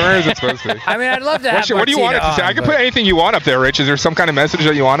be. Where is it supposed to be? I'd love to have What do you want it to say? I can put anything you want up there, Rich. Is there some kind of message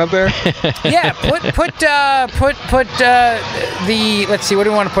that you want up there? Yeah, put the. Let's see. What do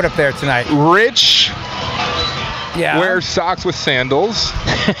you want to put up there tonight? Rich. Yeah. Wears socks with sandals.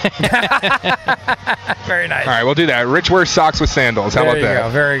 Very nice. All right, we'll do that. Rich wears socks with sandals. How about that? There you go.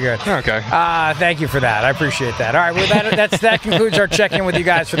 Very good. Okay. Thank you for that. I appreciate that. All right, well, that concludes our check-in with you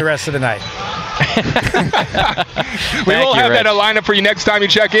guys for the rest of the night. We will have that lineup for you next time you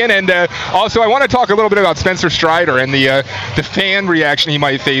check in. And also, I want to talk a little bit about Spencer Strider and the fan reaction he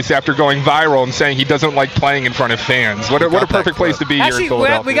might face after going viral and saying he doesn't like playing in front of fans. What a perfect place to be here in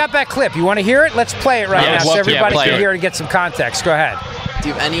Philadelphia. We got that clip. You want to hear it? Let's play it right now so everybody can hear it and get some context. Go ahead. Do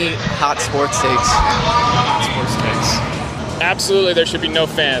you have any hot sports takes? Absolutely, there should be no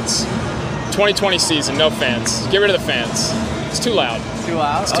fans. 2020 season, no fans. Get rid of the fans. It's too loud. Too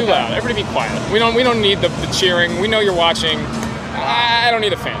loud? It's too loud. Everybody be quiet. We don't need the cheering. We know you're watching. I don't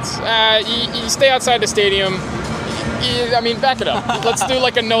need the fans. You stay outside the stadium. Back it up. Let's do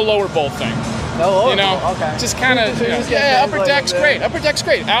like a no lower bowl thing. No lower bowl? Okay. Just kind of, upper deck's great. Upper deck's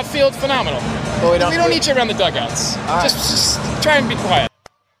great. Outfield, phenomenal. But we don't need you around the dugouts. Just try and be quiet.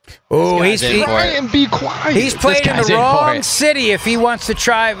 Oh, try and be quiet. He's played in the wrong city if he wants to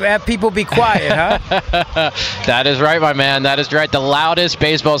try have people be quiet, huh? That is right, my man. That is right. The loudest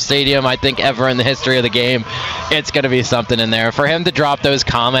baseball stadium I think ever in the history of the game. It's going to be something in there. For him to drop those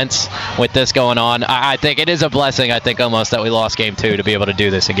comments with this going on, I think it is a blessing, I think, almost that we lost Game 2 to be able to do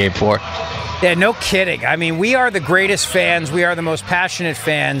this in Game 4. Yeah, no kidding. I mean, we are the greatest fans. We are the most passionate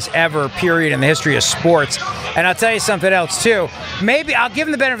fans ever, period, in the history of sports. And I'll tell you something else, too. Maybe I'll give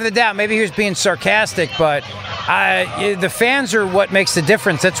him the benefit of the doubt. Maybe he was being sarcastic, but the fans are what makes the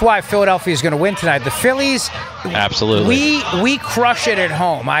difference. That's why Philadelphia is going to win tonight. The Phillies, absolutely, we crush it at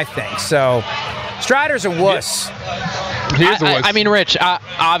home, I think. So Strider's a wuss. I mean, Rich,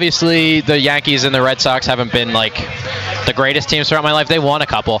 obviously the Yankees and the Red Sox haven't been like the greatest teams throughout my life. They won a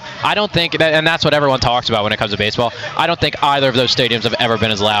couple. I don't think that, and that's what everyone talks about when it comes to baseball. I don't think either of those stadiums have ever been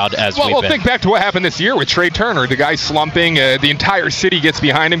as loud as we've been. Well, think back to what happened this year with Trey Turner. The guy slumping, the entire city gets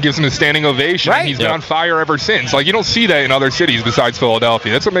behind him, gives him a standing ovation, and he's been on fire ever since. Like, you don't see that in other cities besides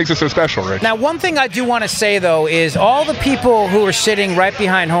Philadelphia. That's what makes it so special, Rich. Now, one thing I do want to say, though, is all the people who are sitting right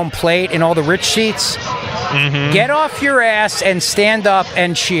behind home plate in all the rich seats, get off your ass and stand up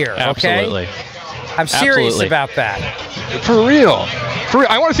and cheer, okay? Absolutely. I'm serious about that. For real.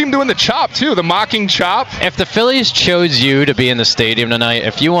 I want to see him doing the chop, too, the mocking chop. If the Phillies chose you to be in the stadium tonight,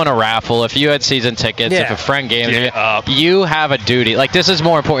 if you won a raffle, if you had season tickets, if a friend gave you have a duty. Like, this is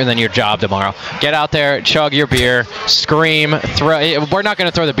more important than your job tomorrow. Get out there, chug your beer, scream, throw. We're not going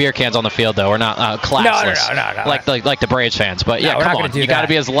to throw the beer cans on the field, though. We're not classless. No. Like the Braves fans. But, yeah, we're come not on. do You got to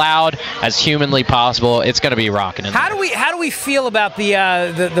be as loud as humanly possible. It's going to be rocking. How do we feel about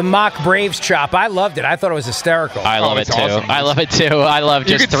the mock Braves chop? I loved it. I thought it was hysterical. I love it, too. Awesome. I love it, too. I love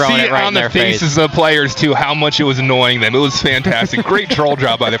just throwing it right in their face. You could see on the faces of the players, too, how much it was annoying them. It was fantastic. Great troll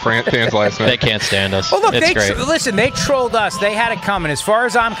job by the fans last night. They can't stand us. Well, look, it's great. Listen, they trolled us. They had it coming. As far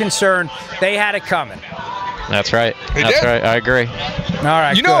as I'm concerned, they had it coming. That's right. That's right. I agree. All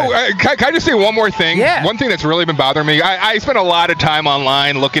right. You know, can I just say one more thing? Yeah. One thing that's really been bothering me. I spent a lot of time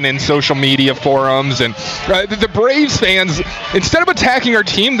online looking in social media forums, and the Braves fans, instead of attacking our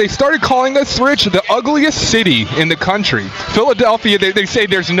team, they started calling us, Rich, the ugliest city in the country. Philadelphia, they say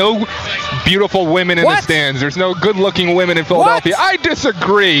there's no beautiful women in the stands. There's no good-looking women in Philadelphia. I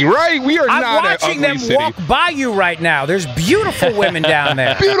disagree, right? We are not an ugly city. I'm watching them walk by you right now. There's beautiful women down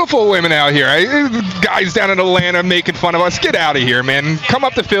there. Beautiful women out here. Guys down in Atlanta making fun of us. Get out of here, man. Come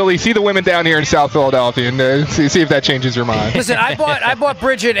up to Philly, see the women down here in South Philadelphia, and see if that changes your mind. Listen, I bought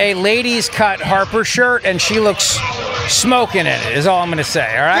Bridget a ladies cut Harper shirt, and she looks smoking in it, is all I'm going to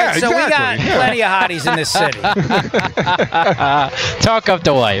say, all right? Yeah, so we got plenty of hotties in this city. Talk up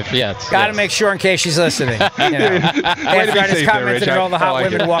the wife, yes. Got to make sure in case she's listening. You know. After I just commented on all the hot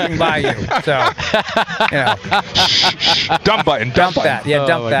women walking by you. So, you know. Dump button. Dump that. Yeah,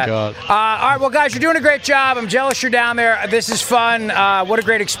 dump that. God. All right, well, guys, you're doing a great job. I'm jealous you're down there. This is fun. What a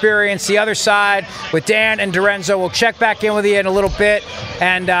great experience. The other side with Dan and Dorenzo. We'll check back in with you in a little bit.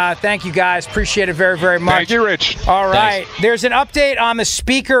 And thank you, guys. Appreciate it very, very much. Thank you, Rich. All right. Thanks. There's an update on the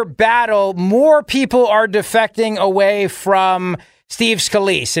speaker battle. More people are defecting away from Steve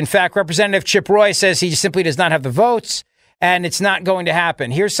Scalise. In fact, Representative Chip Roy says he simply does not have the votes, and it's not going to happen.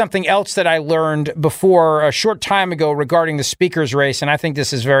 Here's something else that I learned before a short time ago regarding the speaker's race, and I think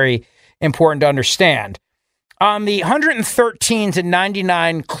this is very important to understand. On the 113 to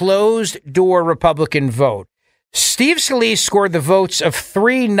 99 closed-door Republican vote, Steve Scalise scored the votes of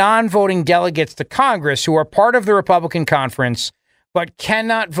 3 non-voting delegates to Congress who are part of the Republican conference but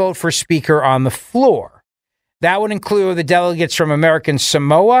cannot vote for Speaker on the floor. That would include the delegates from American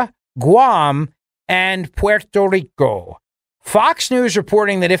Samoa, Guam, and Puerto Rico. Fox News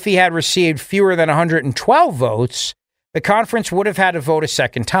reporting that if he had received fewer than 112 votes, the conference would have had to vote a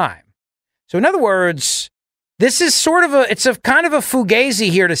second time. So in other words, this is sort of it's a kind of a fugazi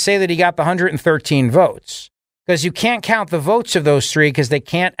here to say that he got the 113 votes, because you can't count the votes of those 3 because they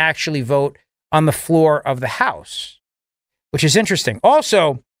can't actually vote on the floor of the House, which is interesting.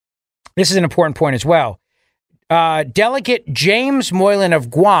 Also, this is an important point as well. Delegate James Moylan of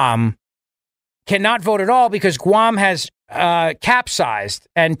Guam cannot vote at all because Guam has capsized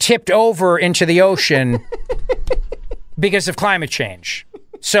and tipped over into the ocean because of climate change.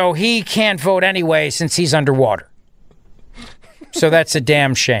 So he can't vote anyway since he's underwater. So that's a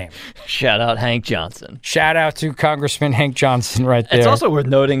damn shame. Shout out Hank Johnson. Shout out to Congressman Hank Johnson right there. It's also worth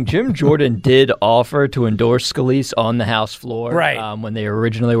noting Jim Jordan did offer to endorse Scalise on the House floor, right, when they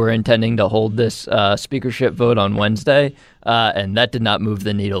originally were intending to hold this speakership vote on Wednesday, and that did not move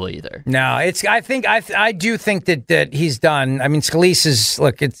the needle either. No, I do think that he's done. I mean, Scalise is,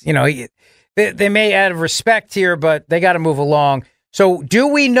 look, it's, you know, they may out of respect here, but they got to move along. So do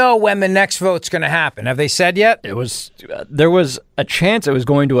we know when the next vote's going to happen? Have they said yet? There was a chance it was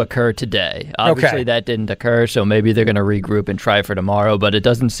going to occur today. Obviously, that didn't occur, so maybe they're going to regroup and try for tomorrow, but it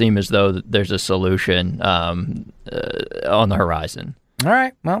doesn't seem as though there's a solution on the horizon. All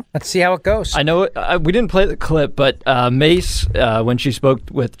right. Well, let's see how it goes. I know we didn't play the clip, but Mace, when she spoke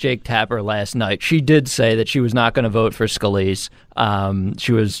with Jake Tapper last night, she did say that she was not going to vote for Scalise.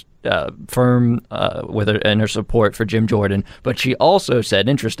 She was firm in her support for Jim Jordan, but she also said,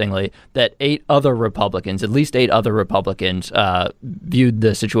 interestingly, that at least 8 other Republicans, viewed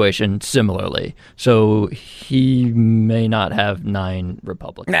the situation similarly. So he may not have 9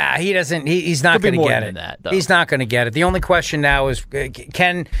 Republicans. Nah, he doesn't. He's not going to get it. He's not going to get it. The only question now is,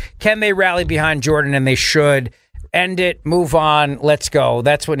 can they rally behind Jordan? And they should. End it, move on, let's go.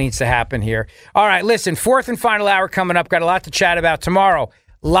 That's what needs to happen here. All right, listen, fourth and final hour coming up. Got a lot to chat about tomorrow.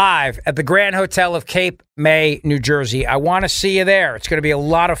 Live at the Grand Hotel of Cape May, New Jersey. I want to see you there. It's going to be a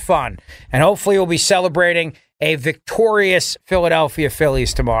lot of fun. And hopefully we'll be celebrating a victorious Philadelphia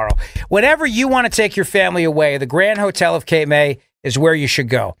Phillies tomorrow. Whenever you want to take your family away, the Grand Hotel of Cape May is where you should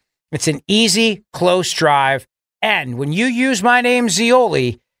go. It's an easy, close drive. And when you use my name,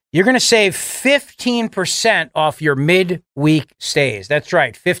 Zioli, you're going to save 15% off your midweek stays. That's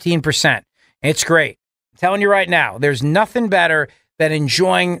right, 15%. It's great. I'm telling you right now, there's nothing better than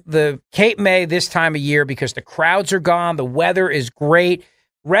enjoying the Cape May this time of year because the crowds are gone, the weather is great,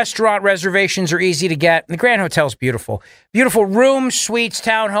 restaurant reservations are easy to get, and the Grand Hotel is beautiful. Beautiful rooms, suites,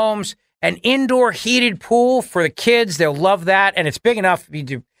 townhomes, an indoor heated pool for the kids. They'll love that, and it's big enough.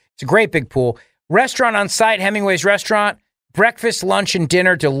 It's a great big pool. Restaurant on site, Hemingway's Restaurant. Breakfast, lunch, and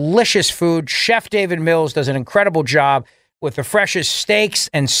dinner, delicious food. Chef David Mills does an incredible job with the freshest steaks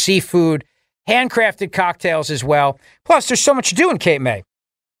and seafood. Handcrafted cocktails as well. Plus, there's so much to do in Cape May.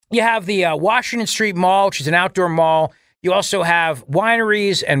 You have the Washington Street Mall, which is an outdoor mall. You also have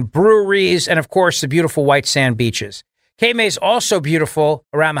wineries and breweries, and, of course, the beautiful white sand beaches. Cape May is also beautiful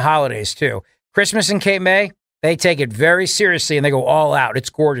around the holidays, too. Christmas in Cape May, they take it very seriously, and they go all out.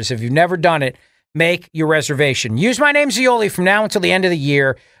 It's gorgeous. If you've never done it, make your reservation. Use my name, Zioli, from now until the end of the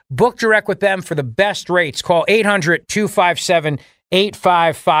year. Book direct with them for the best rates. Call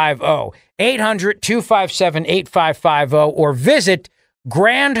 800-257-8550. 800-257-8550 or visit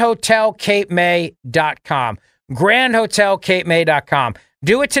grandhotelcapemay.com. grandhotelcapemay.com.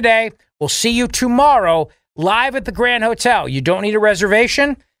 Do it today. We'll see you tomorrow live at the Grand Hotel. You don't need a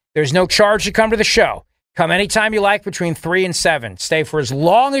reservation. There's no charge to come to the show. Come anytime you like between 3 and 7. Stay for as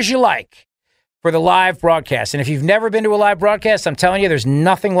long as you like for the live broadcast. And if you've never been to a live broadcast, I'm telling you, there's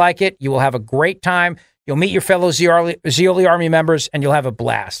nothing like it. You will have a great time. You'll meet your fellow Zioli Army members, and you'll have a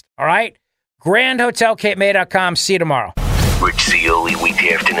blast. All right? GrandHotelCapeMay.com. See you tomorrow. Rich Zioli,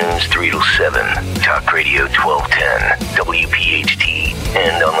 weekday afternoons, 3 to 7. Talk Radio 1210, WPHT,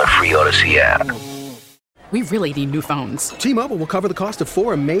 and on the free Odyssey app. We really need new phones. T-Mobile will cover the cost of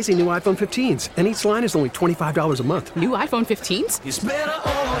 4 amazing new iPhone 15s, and each line is only $25 a month. New iPhone 15s? It's better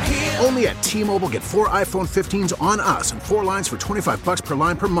over here. Only at T-Mobile, get 4 iPhone 15s on us and 4 lines for $25 per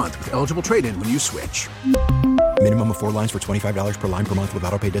line per month with eligible trade-in when you switch. Minimum of 4 lines for $25 per line per month with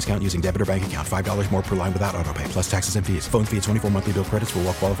autopay discount using debit or bank account. $5 more per line without autopay, plus taxes and fees. Phone fee at 24 monthly bill credits for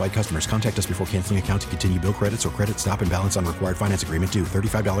well-qualified customers. Contact us before canceling account to continue bill credits or credit stop and balance on required finance agreement due.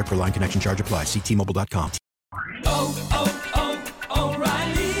 $35 per line connection charge applies. See T-Mobile.com.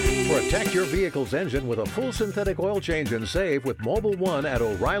 O'Reilly. Protect your vehicle's engine with a full synthetic oil change and save with Mobile One at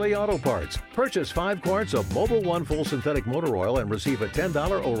O'Reilly Auto Parts. Purchase 5 quarts of Mobile One full synthetic motor oil and receive a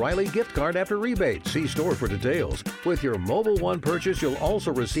 $10 O'Reilly gift card after rebate. See store for details. With your Mobile One purchase, you'll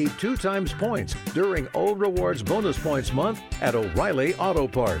also receive 2 times points during O Rewards Bonus Points Month at O'Reilly Auto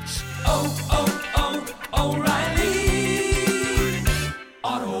Parts. O'Reilly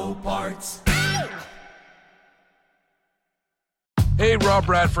Auto Parts. Hey, Rob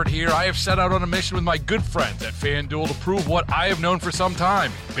Bradford here. I have set out on a mission with my good friends at FanDuel to prove what I have known for some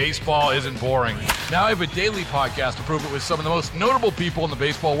time. Baseball isn't boring. Now I have a daily podcast to prove it with some of the most notable people in the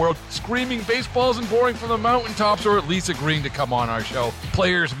baseball world, screaming baseball isn't boring from the mountaintops, or at least agreeing to come on our show.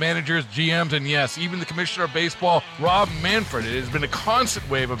 Players, managers, GMs, and yes, even the commissioner of baseball, Rob Manfred. It has been a constant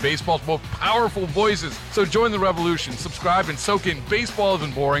wave of baseball's most powerful voices. So join the revolution. Subscribe and soak in Baseball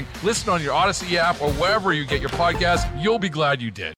Isn't Boring. Listen on your Odyssey app or wherever you get your podcasts. You'll be glad you did.